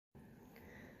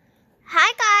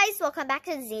welcome back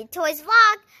to Zayda Toys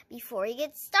Vlog. Before we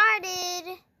get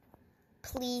started,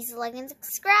 please like and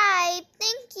subscribe.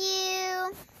 Thank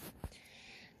you.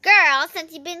 Girl,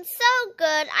 since you've been so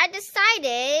good, I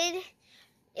decided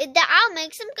that I'll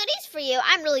make some goodies for you.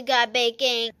 I'm really good at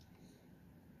baking.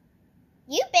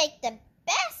 You bake the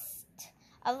best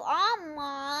of all,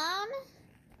 Mom.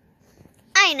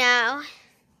 I know.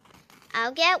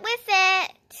 I'll get with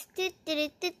it.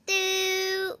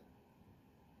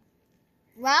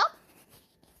 Well,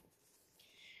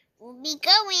 we'll be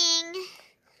going.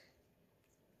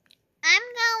 I'm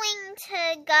going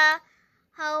to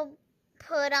go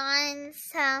put on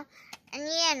some,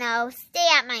 and stay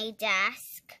at my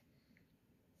desk.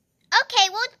 Okay,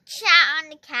 we'll chat on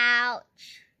the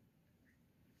couch.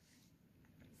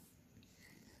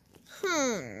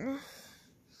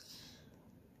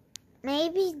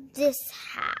 Maybe this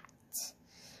hat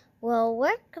will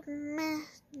work.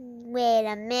 Wait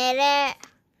a minute.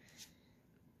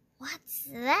 What's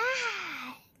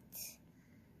that?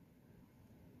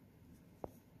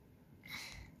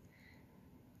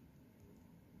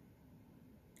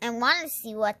 I want to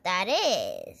see what that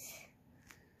is.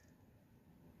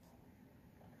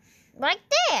 Right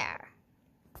there.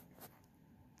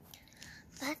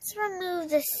 Let's remove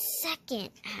the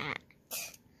second hat.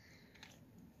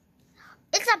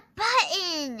 It's a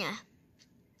button!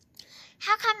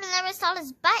 How come I never saw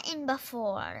this button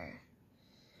before?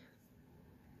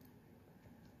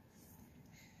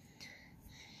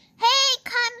 Hey,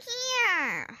 come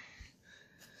here!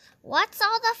 What's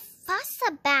all the fuss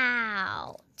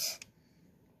about?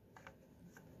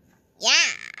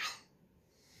 Yeah!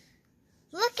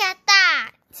 Look at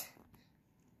that!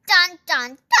 Dun dun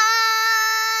dun!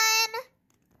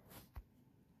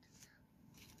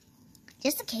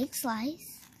 Just a cake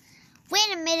slice.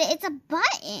 Wait a minute, it's a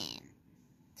button.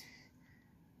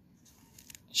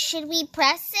 Should we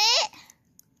press it?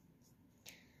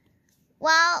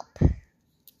 Well,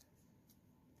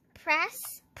 press.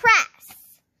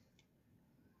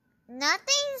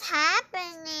 Nothing's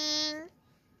happening.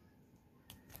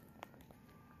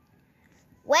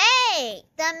 Wait,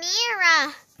 the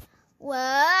mirror.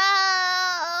 Whoa.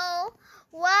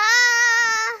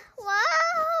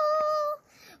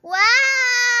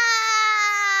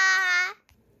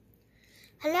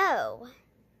 Hello,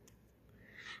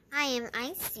 I am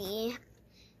Icy,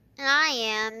 and I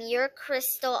am your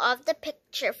crystal of the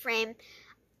picture frame.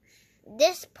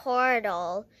 This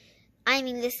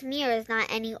mirror is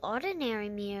not any ordinary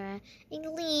mirror. It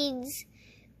leads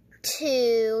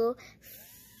to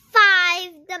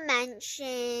 5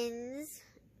 dimensions.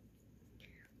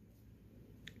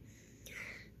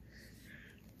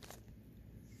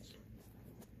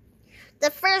 The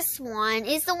first one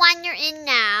is the one you're in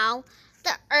now.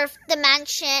 The Earth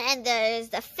dimension, and there's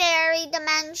the fairy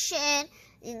dimension,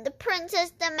 and the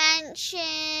princess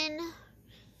dimension,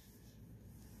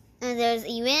 and there's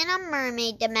even a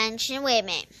mermaid dimension. Wait a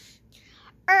minute.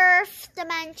 Earth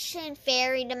dimension,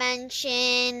 fairy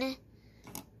dimension,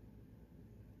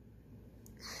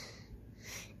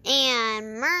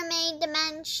 and mermaid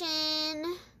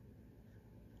dimension.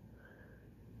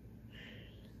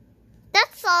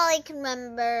 That's all I can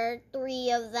remember.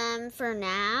 3 of them for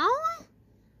now.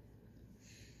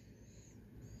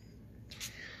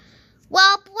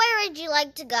 Well, where would you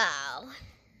like to go?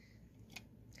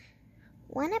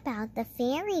 What about the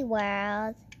fairy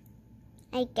world?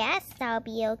 I guess that'll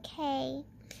be okay.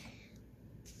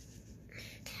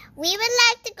 We would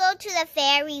like to go to the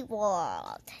fairy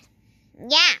world.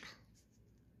 Yeah.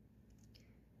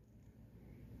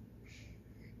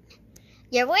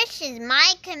 Your wish is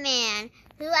my command.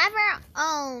 Whoever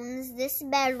owns this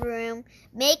bedroom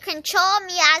may control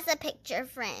me as a picture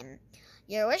frame.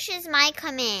 Your wish is my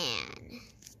command.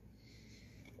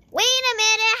 Wait a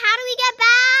minute, how do we get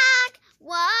back?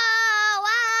 Whoa!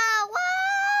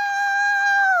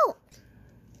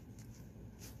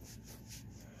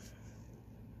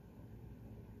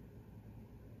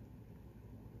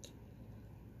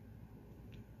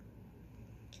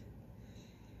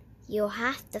 You'll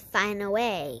have to find a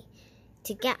way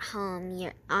to get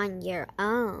home on your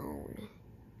own.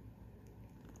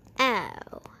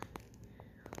 Oh.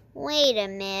 Wait a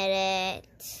minute.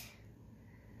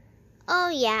 Oh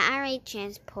yeah, I already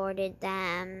transported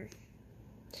them.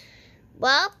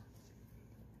 Well,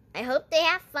 I hope they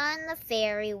have fun in the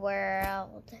fairy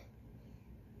world.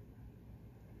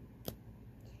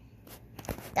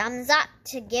 Thumbs up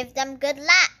to give them good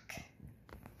luck.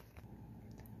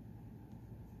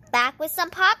 Back with some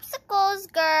popsicles,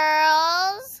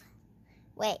 girls.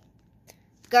 Wait,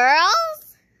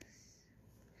 girls?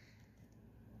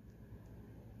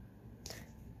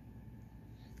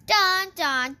 Dun,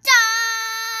 dun,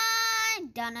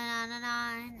 dun, dun, dun, dun, dun,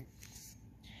 dun.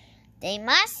 They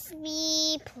must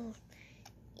be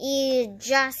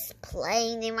just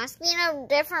playing. They must be in a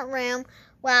different room.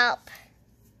 Well,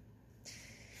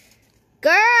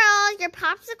 girl, your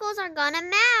popsicles are gonna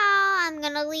melt. I'm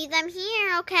gonna leave them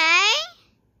here, okay?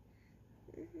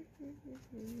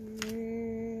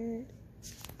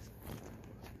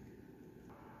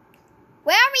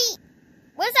 Where are we?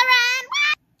 Where's our run?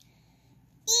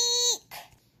 Eek!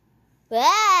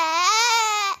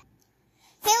 Wah!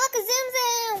 Hey, look, a zoom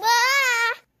zoom!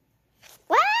 Wah!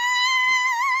 Wah!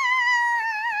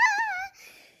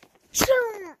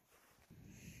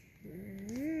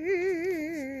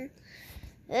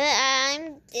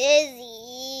 I'm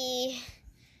dizzy.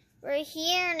 We're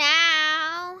here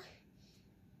now.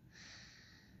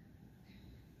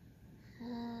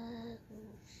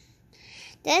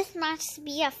 This must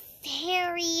be a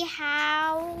fairy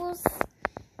house.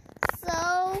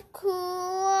 So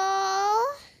cool.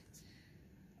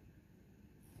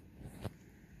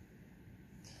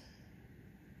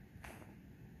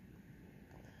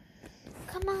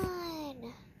 Come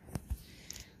on.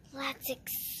 Let's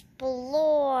explore.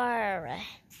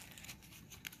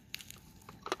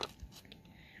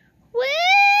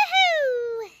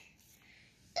 Woohoo!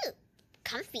 Ooh,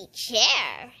 comfy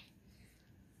chair.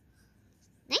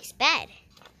 Nice bed.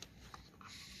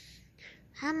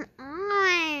 Come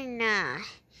on.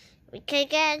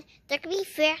 There could be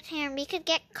fairies here and we could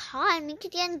get caught and we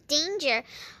could get in danger.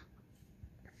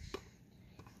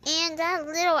 And that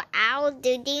little owl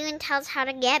dude didn't even tell us how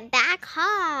to get back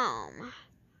home.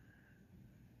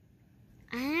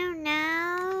 I don't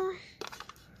know.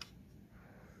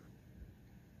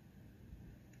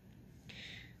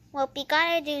 Well, we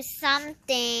gotta do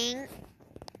something.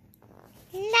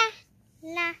 La,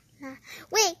 la, la.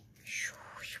 Wait.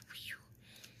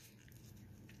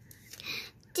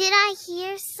 Did I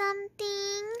hear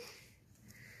something?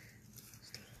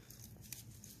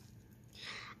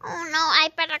 Oh no, I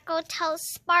better go tell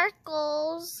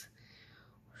Sparkles.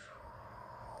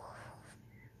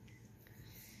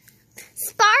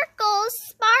 Sparkles,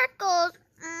 Sparkles.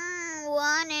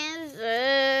 What is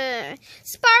it?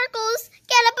 Sparkles,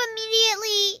 get up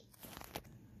immediately.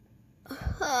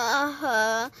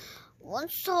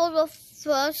 What's all the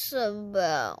fuss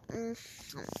about?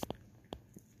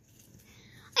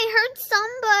 I heard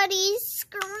somebody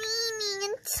screaming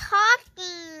and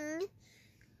talking.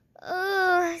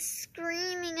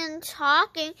 Screaming and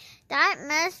talking. That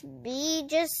must be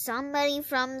just somebody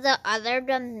from the other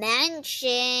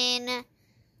dimension.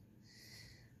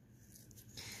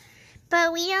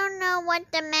 But we don't know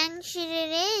what dimension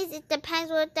it is. It depends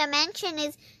what dimension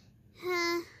is.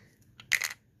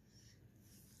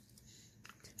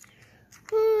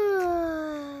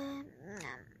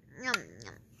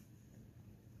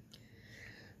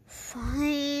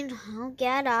 Fine, I'll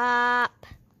get up.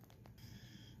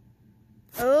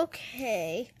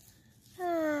 Okay.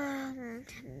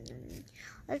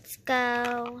 Let's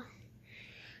go.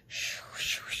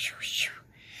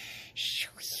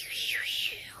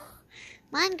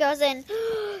 Mine goes in.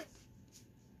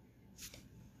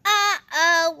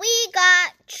 Uh-oh, we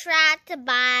got trapped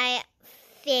by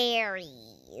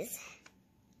fairies.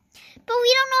 But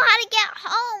we don't know how to get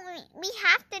home. We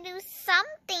have to do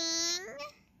something.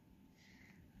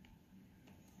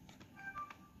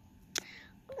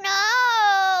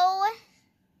 No.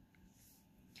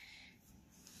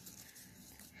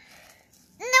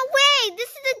 No way. This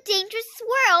is a dangerous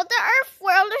world. The Earth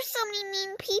world. There's so many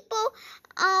mean people.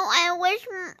 Oh, I wish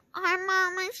our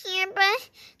mom was here, but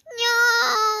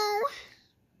no.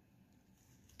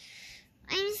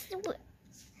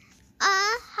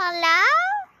 Hello?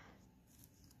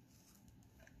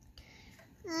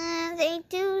 They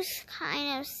do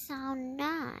kind of sound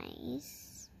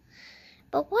nice.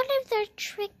 But what if they're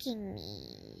tricking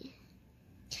me?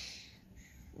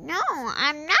 No,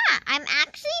 I'm not. I'm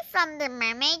actually from the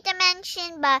mermaid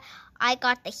dimension, but I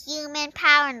got the human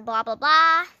power and blah, blah,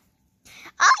 blah.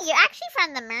 Oh, you're actually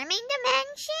from the mermaid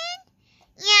dimension?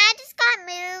 Yeah, I just got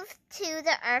moved to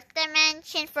the Earth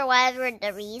dimension for whatever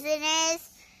the reason is.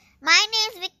 My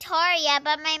name's Victoria,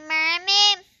 but my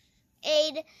mermaid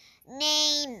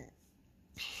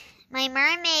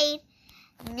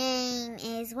name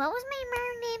is, what was my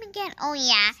mermaid name again? Oh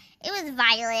yeah, it was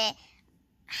Violet.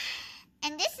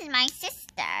 And this is my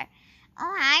sister.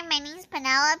 Oh hi, my name's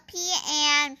Penelope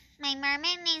and my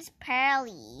mermaid name's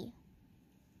Pearly.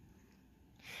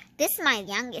 This is my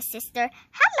youngest sister.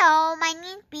 Hello, my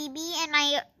name's Bibi and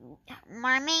my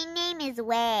mermaid name is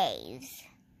Waves.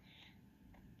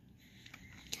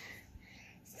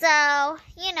 So,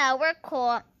 you know, we're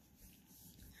cool.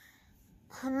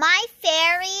 My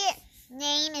fairy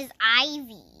name is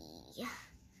Ivy.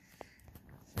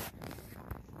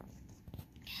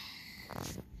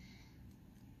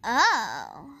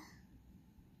 Oh.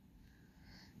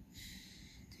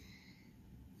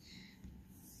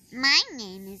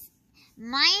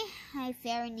 My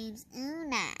fairy name's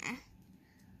Una.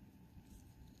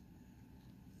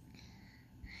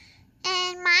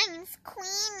 And mine's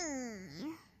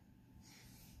Queenie.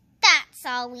 That's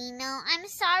all we know. I'm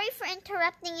sorry for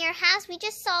interrupting your house. We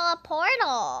just saw a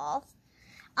portal.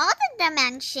 All the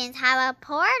dimensions have a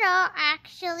portal,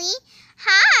 actually.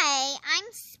 Hi,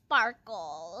 I'm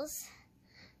Sparkles.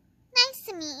 Nice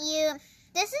to meet you.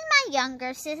 This is my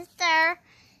younger sister.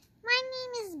 My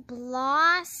name is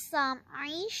Blossom. Are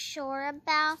you sure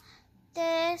about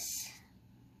this?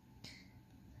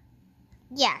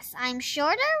 Yes, I'm sure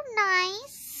they're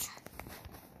nice.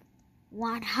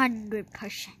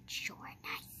 100% sure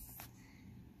nice.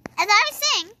 As I was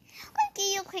saying, let's give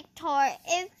you a quick tour.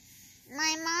 If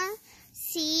my mom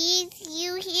sees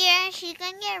you here, she's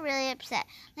going to get really upset.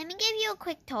 Let me give you a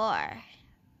quick tour.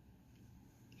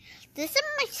 This is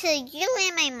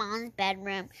usually my mom's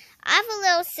bedroom. I have a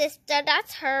little sister.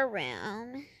 That's her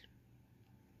room.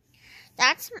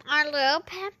 That's our little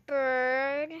pet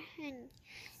bird. And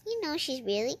you know she's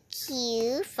really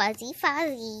cute. Fuzzy,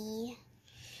 fuzzy.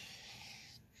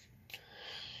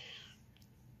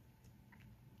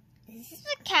 This is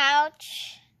the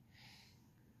couch.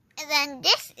 And then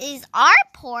this is our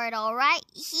portal right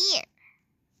here.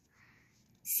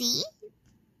 See?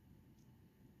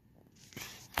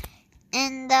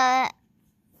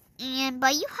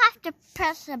 But you have to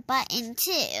press a button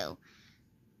too.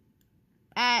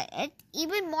 It's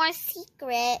even more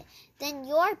secret than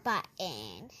your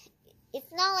button.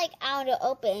 It's not like out of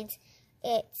opens.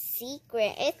 It's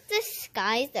secret. It's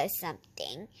disguised as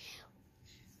something.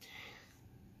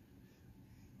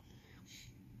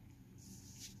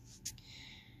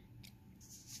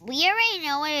 We already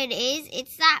know what it is.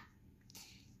 It's that.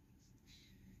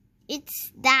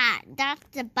 That's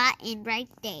the button right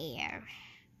there.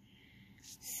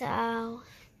 So,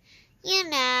 you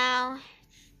know.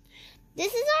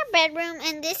 This is our bedroom,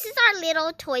 and this is our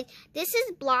little toy. This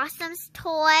is Blossom's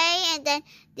toy, and then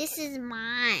this is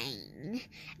mine.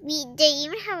 They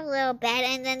even have a little bed,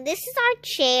 and then this is our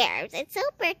chairs. It's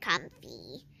super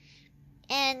comfy.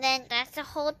 And then that's the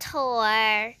whole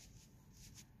tour.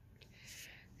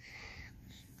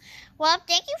 Well,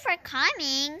 thank you for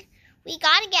coming. We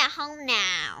gotta get home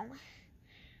now.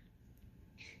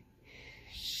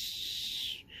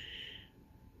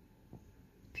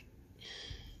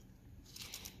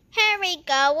 Here we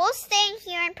go. We'll stay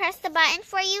here and press the button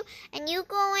for you. And you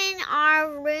go in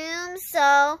our room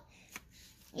so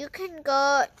you can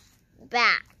go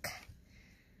back.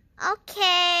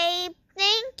 Okay.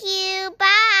 Thank you.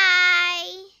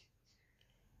 Bye.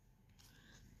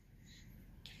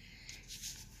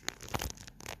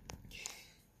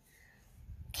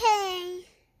 Okay.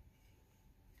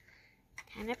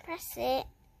 Time to press it.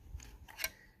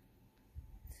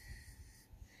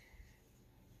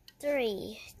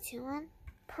 3, 2, 1,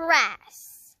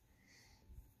 press.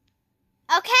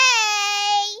 Okay.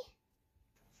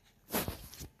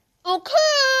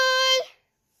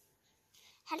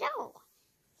 Hello.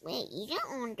 Wait, you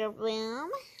don't own the room.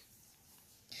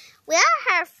 We are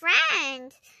her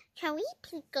friends. Can we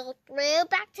please go through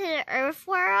back to the Earth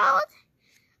world?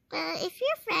 Well, if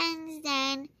you're friends,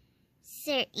 then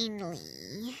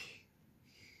certainly.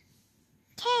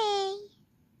 Okay.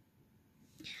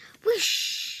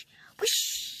 Whoosh,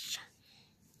 whoosh,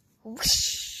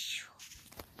 whoosh.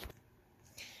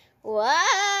 Whoa!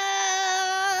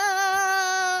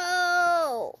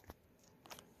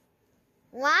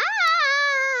 Wow!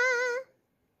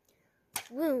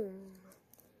 Vroom,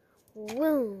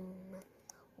 vroom,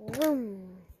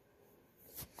 vroom.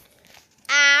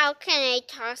 Ow, can I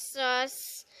toss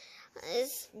us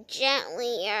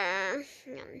gentlier?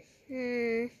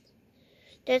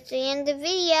 That's the end of the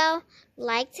video.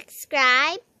 Like,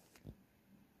 subscribe,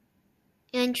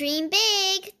 and dream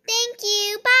big. Thank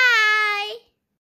you. Bye.